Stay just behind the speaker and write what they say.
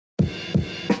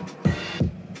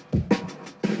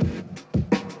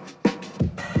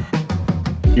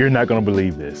You're not gonna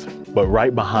believe this, but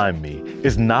right behind me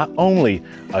is not only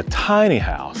a tiny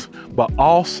house, but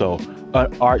also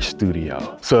an art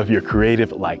studio. So if you're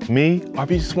creative like me, or if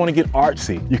you just wanna get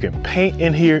artsy, you can paint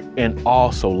in here and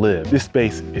also live. This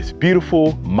space is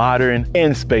beautiful, modern,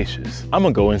 and spacious. I'm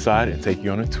gonna go inside and take you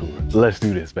on a tour. Let's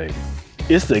do this, baby.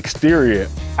 It's the exterior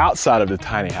outside of the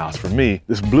tiny house for me.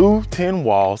 This blue tin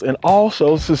walls and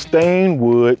also sustained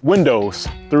wood windows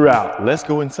throughout. Let's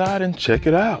go inside and check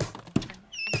it out.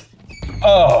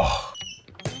 Oh,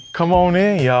 come on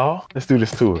in, y'all. Let's do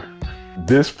this tour.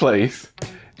 This place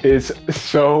is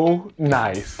so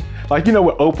nice. Like, you know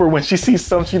what Oprah, when she sees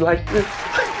something, she like this?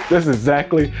 That's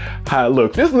exactly how it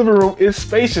looks. This living room is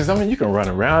spacious. I mean, you can run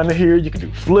around in here, you can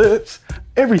do flips,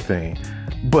 everything.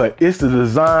 But it's the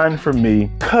design for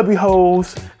me. Cubby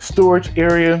holes, storage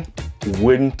area,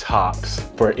 wooden tops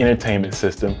for an entertainment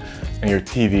system, and your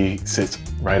TV sits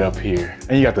right up here.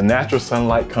 And you got the natural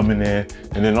sunlight coming in,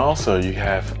 and then also you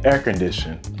have air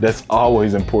conditioning. That's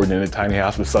always important in a tiny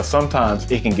house, because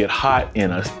sometimes it can get hot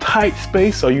in a tight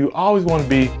space, so you always want to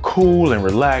be cool and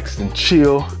relaxed and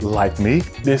chill like me.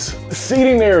 This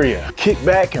seating area, kick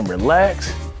back and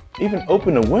relax, even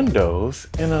open the windows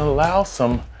and allow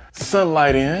some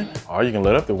sunlight in, or you can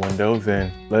let up the windows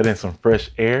and let in some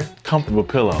fresh air. Comfortable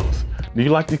pillows. Do you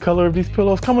like the color of these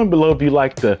pillows? Comment below if you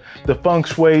like the feng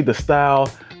shui, the style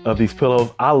of these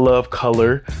pillows. I love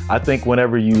color. I think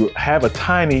whenever you have a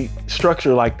tiny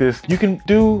structure like this, you can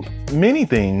do many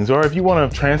things. Or if you want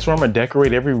to transform or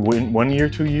decorate every 1 year,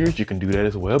 2 years, you can do that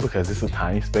as well, because it's a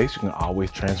tiny space. You can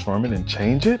always transform it and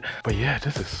change it. But yeah,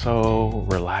 this is so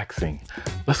relaxing.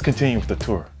 Let's continue with the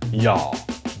tour, y'all.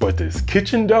 But this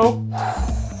kitchen though,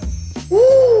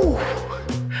 woo,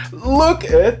 look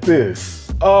at this.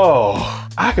 Oh,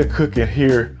 I could cook in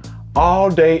here all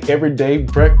day, every day,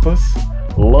 breakfast,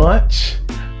 lunch,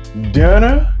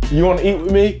 dinner. You wanna eat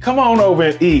with me? Come on over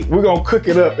and eat. We're gonna cook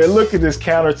it up. And look at this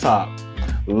countertop.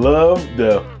 Love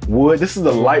the wood. This is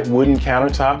a light wooden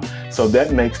countertop, so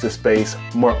that makes the space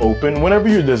more open. Whenever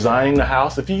you're designing the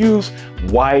house, if you use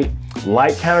white,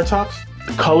 light countertops,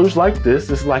 colors like this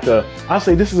is like I'll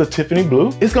say this is a Tiffany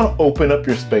blue. It's gonna open up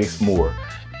your space more.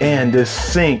 And this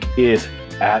sink is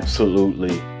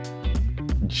absolutely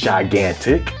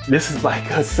gigantic. This is like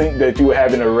a sink that you would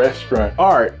have in a restaurant.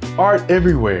 Art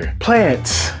everywhere.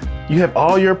 Plants. You have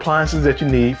all your appliances that you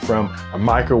need, from a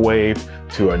microwave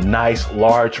to a nice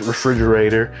large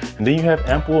refrigerator. And then you have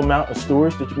ample amount of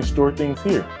storage that you can store things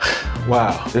here.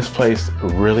 Wow, this place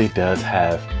really does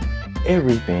have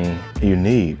everything you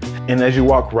need. And as you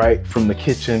walk right from the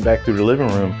kitchen back through the living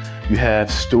room, you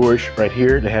have storage right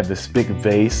here. They have this big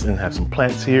vase and have some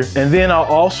plants here. And then I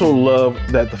also love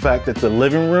that the fact that the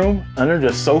living room under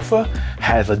the sofa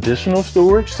has additional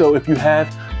storage. So if you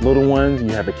have little ones, you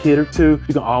have a kid or two,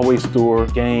 you can always store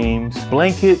games,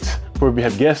 blankets, for if you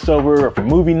have guests over or for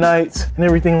movie nights and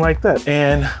everything like that.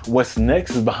 And what's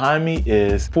next is behind me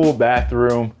is full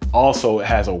bathroom. Also, it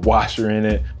has a washer in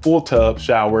it, full tub,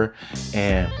 shower,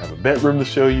 and I have a bedroom to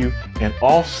show you. And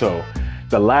also,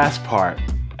 the last part,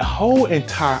 a whole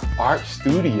entire art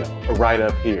studio right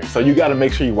up here. So you gotta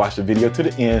make sure you watch the video to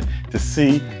the end to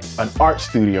see an art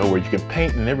studio where you can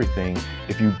paint and everything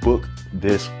if you book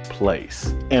this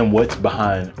place. And what's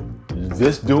behind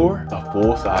this door? A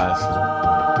full-size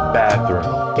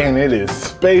bathroom. And it is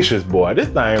spacious, boy. This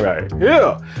thing right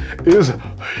here is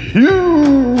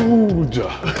huge.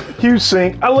 Huge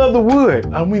sink. I love the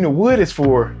wood. I mean, the wood is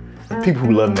for people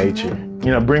who love nature. You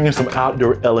know, bringing some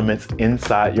outdoor elements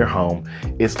inside your home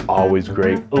is always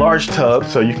great. A large tub,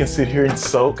 so you can sit here and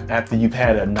soak after you've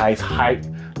had a nice hike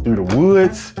through the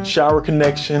woods, shower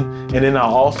connection. And then I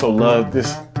also love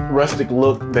this rustic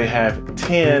look. They have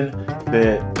tin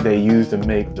that they use to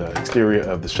make the exterior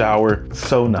of the shower.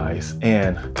 So nice.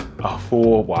 And a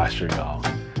full washer, y'all.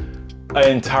 An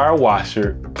entire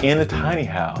washer in a tiny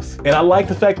house. And I like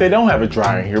the fact they don't have a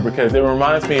dryer here, because it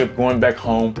reminds me of going back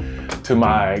home to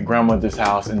my grandmother's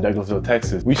house in Douglasville,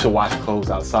 Texas. We used to wash clothes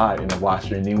outside in the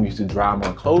washer, and then we used to dry them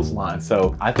on a clothesline.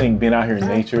 So I think being out here in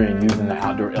nature and using the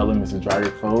outdoor elements to dry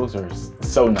your clothes are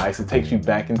so nice. It takes you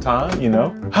back in time, you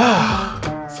know?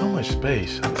 So much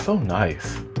space, so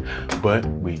nice. But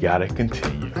we gotta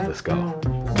continue, let's go.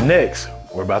 Next,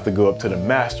 we're about to go up to the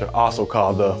master, also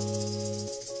called the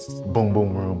boom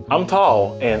boom room. I'm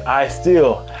tall and I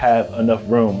still have enough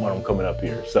room when I'm coming up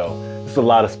here. So there's a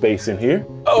lot of space in here.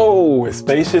 Oh, it's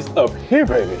spacious up here,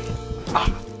 baby.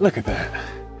 Look at that.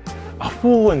 A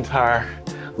full entire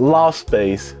loft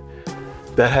space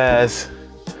that has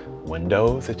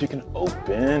windows that you can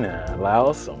open and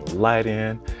allow some light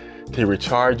in to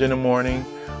recharge in the morning,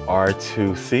 are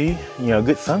to see, you know,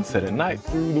 good sunset at night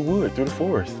through the wood, through the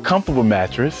forest. Comfortable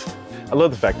mattress. I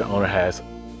love the fact the owner has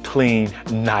clean,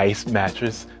 nice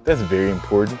mattress. That's very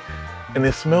important. And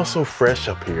it smells so fresh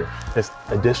up here. There's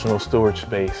additional storage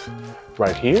space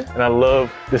right here. And I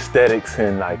love the aesthetics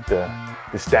and like the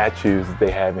statues that they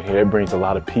have in here. It brings a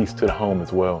lot of peace to the home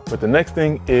as well. But the next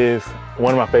thing is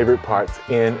one of my favorite parts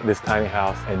in this tiny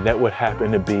house, and that would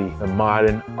happen to be the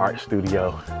modern art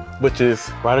studio, which is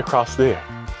right across there.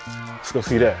 Let's go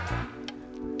see that.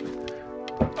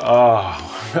 Oh,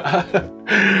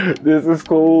 this is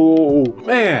cool.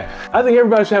 Man, I think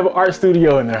everybody should have an art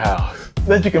studio in their house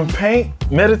that you can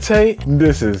paint, meditate.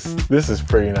 This is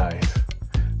pretty nice,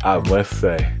 I must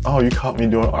say. Oh, you caught me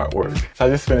doing artwork. So I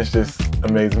just finished this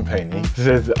amazing painting. It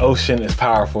says the ocean is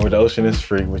powerful, the ocean is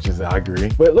free, which is, I agree.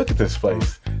 But look at this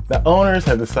place. The owners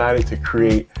have decided to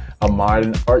create a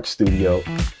modern art studio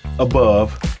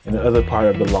above in the other part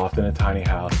of the loft in a tiny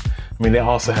house. I mean, they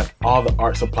also have all the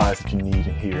art supplies that you need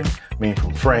in here. I mean,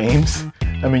 from frames.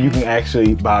 I mean, you can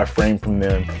actually buy a frame from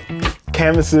them.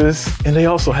 Canvases, and they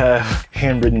also have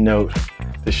handwritten note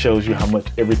that shows you how much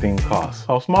everything costs.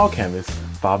 So small canvas,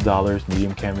 $5,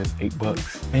 medium canvas,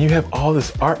 $8. And you have all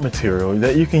this art material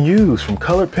that you can use, from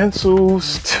colored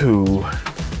pencils to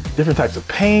different types of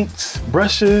paints,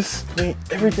 brushes. I mean,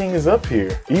 everything is up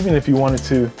here. Even if you wanted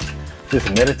to just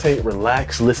meditate,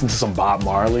 relax, listen to some Bob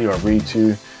Marley or read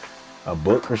you a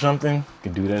book or something, you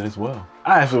can do that as well.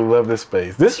 I absolutely love this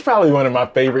space. This is probably one of my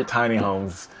favorite tiny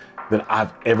homes that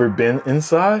I've ever been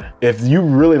inside. If you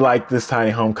really like this tiny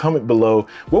home, comment below.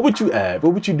 What would you add?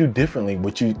 What would you do differently?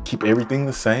 Would you keep everything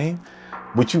the same?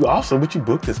 Would you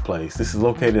book this place? This is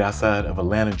located outside of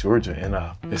Atlanta, Georgia, and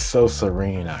it's so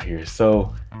serene out here.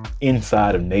 So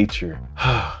inside of nature.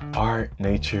 Art,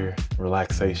 nature,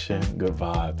 relaxation, good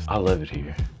vibes. I love it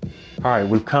here. All right,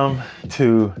 we've come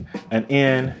to an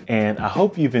end, and I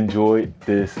hope you've enjoyed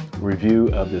this review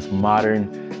of this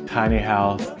modern tiny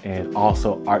house and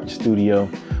also art studio.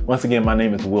 Once again, my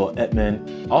name is Will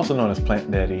Edmond, also known as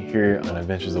Plant Daddy here on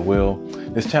Adventures of Will.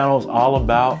 This channel is all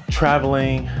about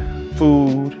traveling,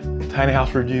 food, tiny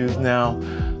house reviews now,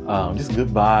 just good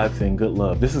vibes and good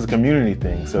love. This is a community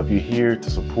thing, so if you're here to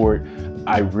support,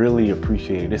 I really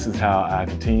appreciate it. This is how I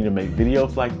continue to make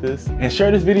videos like this. And share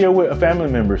this video with a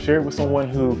family member. Share it with someone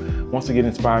who wants to get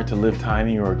inspired to live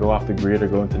tiny or go off the grid or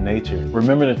go into nature.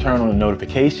 Remember to turn on the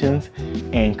notifications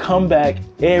and come back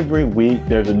every week.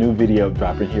 There's a new video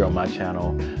dropping here on my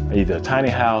channel, either a tiny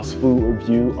house, food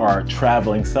review, or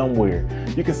traveling somewhere.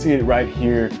 You can see it right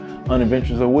here on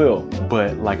Adventures of Will.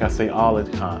 But like I say all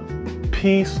the time,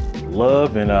 peace,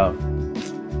 love, and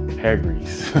hair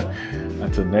grease.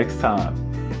 Until next time,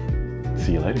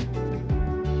 see you later.